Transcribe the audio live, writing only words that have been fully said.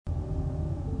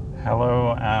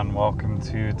Hello and welcome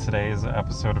to today's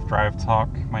episode of Drive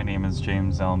Talk. My name is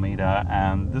James Almeida,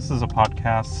 and this is a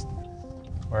podcast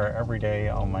where every day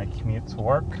on my commute to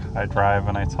work, I drive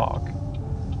and I talk.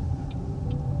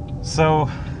 So,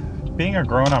 being a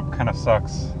grown-up kind of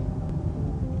sucks.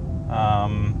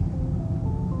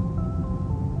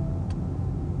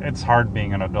 It's hard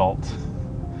being an adult.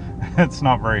 It's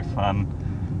not very fun.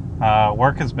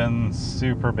 Work has been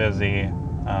super busy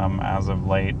as of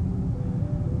late.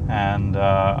 And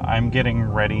I'm getting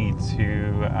ready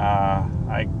to,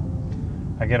 I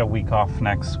get a week off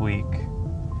next week.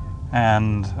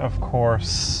 And of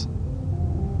course,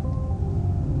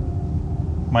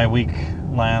 my week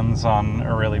lands on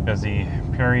a really busy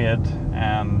period.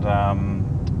 And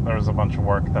there's a bunch of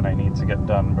work that I need to get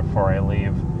done before I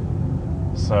leave.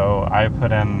 So I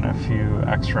put in a few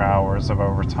extra hours of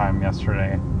overtime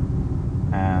yesterday.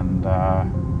 And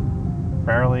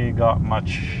barely got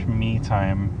much me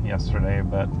time yesterday,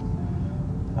 but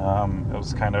it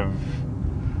was kind of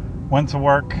went to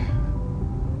work,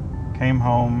 came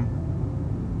home,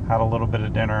 had a little bit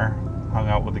of dinner, hung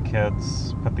out with the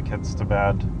kids, put the kids to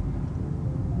bed,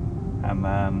 and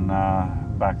then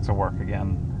back to work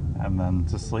again, and then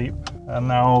to sleep, and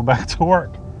now back to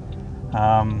work.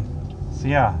 So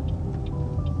yeah,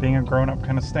 being a grown-up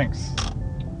kind of stinks.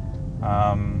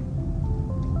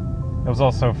 It was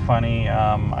also funny,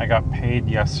 I got paid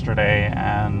yesterday,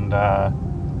 and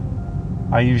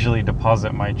I usually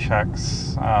deposit my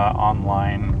checks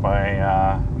online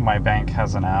by, my bank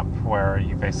has an app where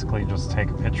you basically just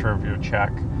take a picture of your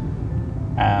check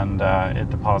and it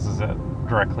deposits it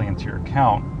directly into your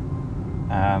account.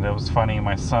 And it was funny,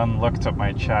 my son looked at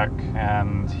my check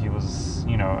and he was,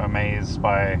 amazed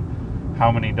by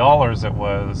how many dollars it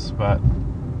was,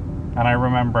 and I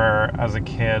remember as a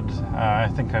kid, I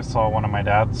think I saw one of my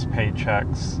dad's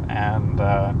paychecks, and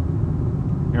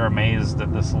you're amazed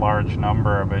at this large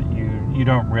number, but you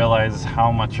don't realize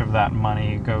how much of that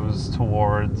money goes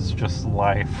towards just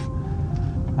life.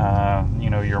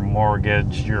 Your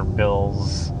mortgage, your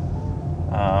bills,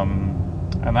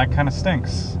 and that kind of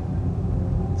stinks.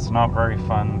 It's not very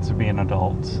fun to be an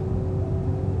adult.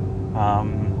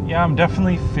 I'm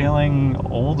definitely feeling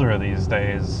older these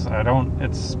days.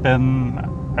 It's been,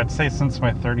 I'd say since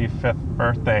my 35th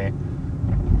birthday,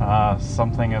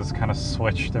 something has kind of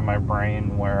switched in my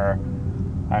brain where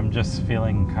I'm just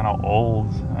feeling kind of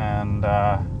old, and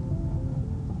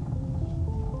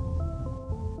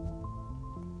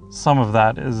some of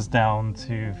that is down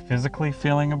to physically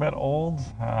feeling a bit old.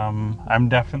 I'm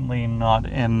definitely not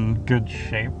in good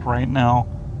shape right now.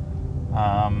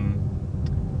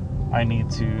 I need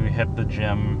to hit the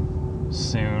gym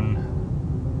soon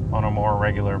on a more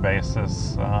regular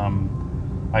basis.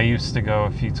 I used to go a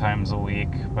few times a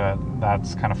week, but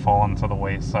that's kind of fallen to the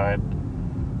wayside.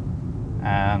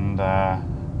 And I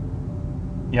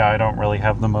don't really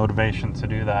have the motivation to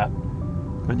do that.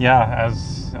 But yeah,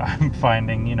 as I'm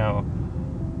finding,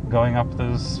 going up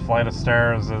this flight of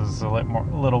stairs is a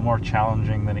little more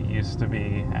challenging than it used to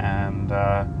be, and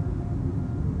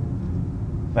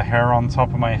the hair on top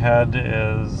of my head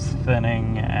is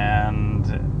thinning and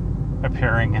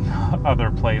appearing in other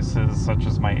places, such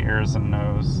as my ears and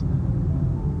nose.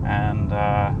 And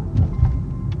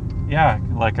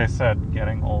like I said,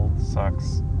 getting old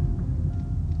sucks.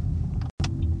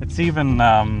 It's even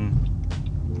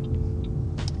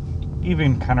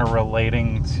kind of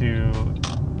relating to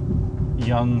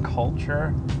young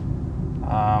culture.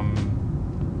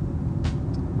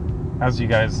 As you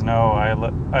guys know,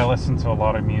 I listen to a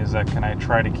lot of music, and I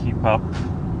try to keep up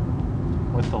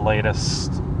with the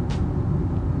latest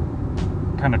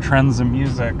kind of trends in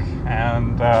music,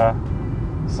 and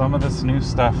some of this new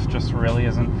stuff just really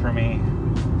isn't for me.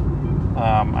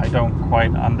 I don't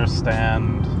quite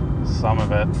understand some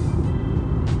of it,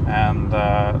 and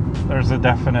there's a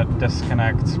definite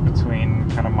disconnect between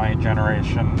kind of my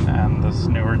generation and this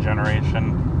newer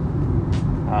generation.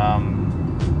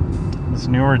 This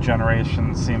newer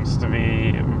generation seems to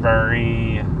be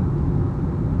very,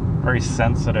 very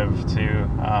sensitive to.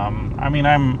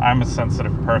 I'm a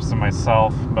sensitive person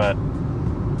myself, but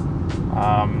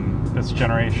this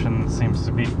generation seems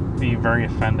to be very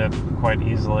offended quite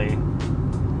easily.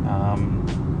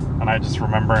 And I just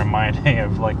remember in my day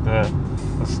of like the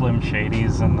Slim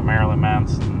Shadys and the Marilyn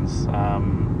Mansons.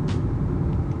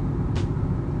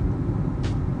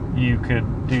 You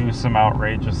could do some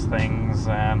outrageous things,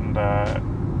 and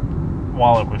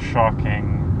while it was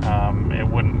shocking, it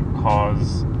wouldn't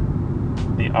cause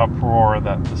the uproar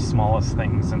that the smallest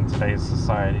things in today's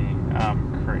society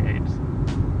create.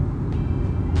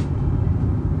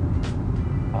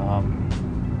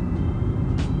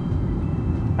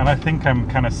 And I think I'm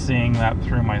kind of seeing that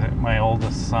through my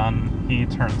oldest son. He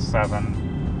turned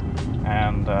 7,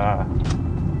 and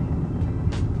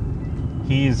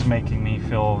he's making me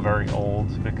feel very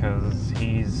old because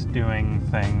he's doing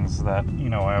things that,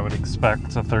 I would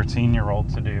expect a 13-year-old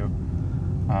to do.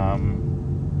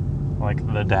 Like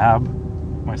the dab.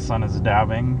 My son is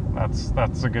dabbing.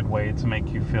 That's a good way to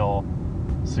make you feel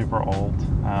super old.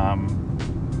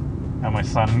 And my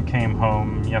son came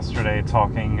home yesterday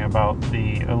talking about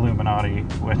the Illuminati,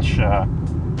 which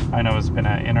I know has been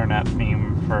an internet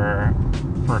meme for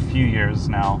a few years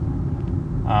now.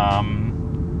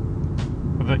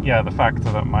 But the fact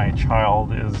that my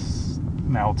child is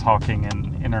now talking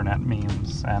in internet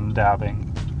memes and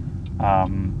dabbing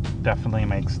definitely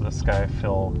makes this guy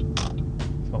feel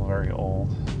very old.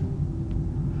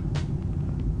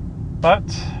 But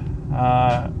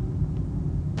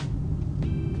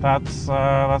that's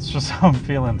just how I'm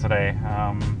feeling today.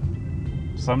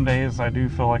 Some days I do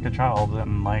feel like a child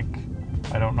and like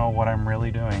I don't know what I'm really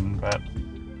doing, but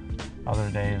other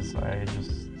days I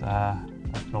just I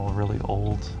feel really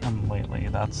old, and lately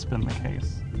that's been the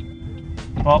case.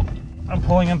 Well, I'm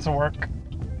pulling into work.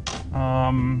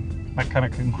 That kind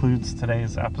of concludes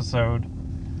today's episode.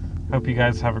 Hope you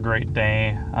guys have a great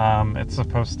day. It's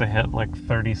supposed to hit like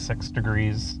 36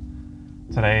 degrees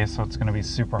today, so it's going to be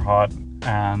super hot.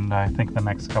 And I think the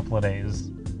next couple of days,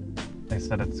 they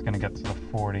said it's going to get to the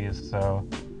 40s. So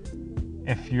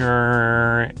if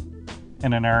you're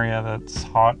in an area that's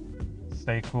hot,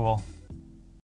 stay cool.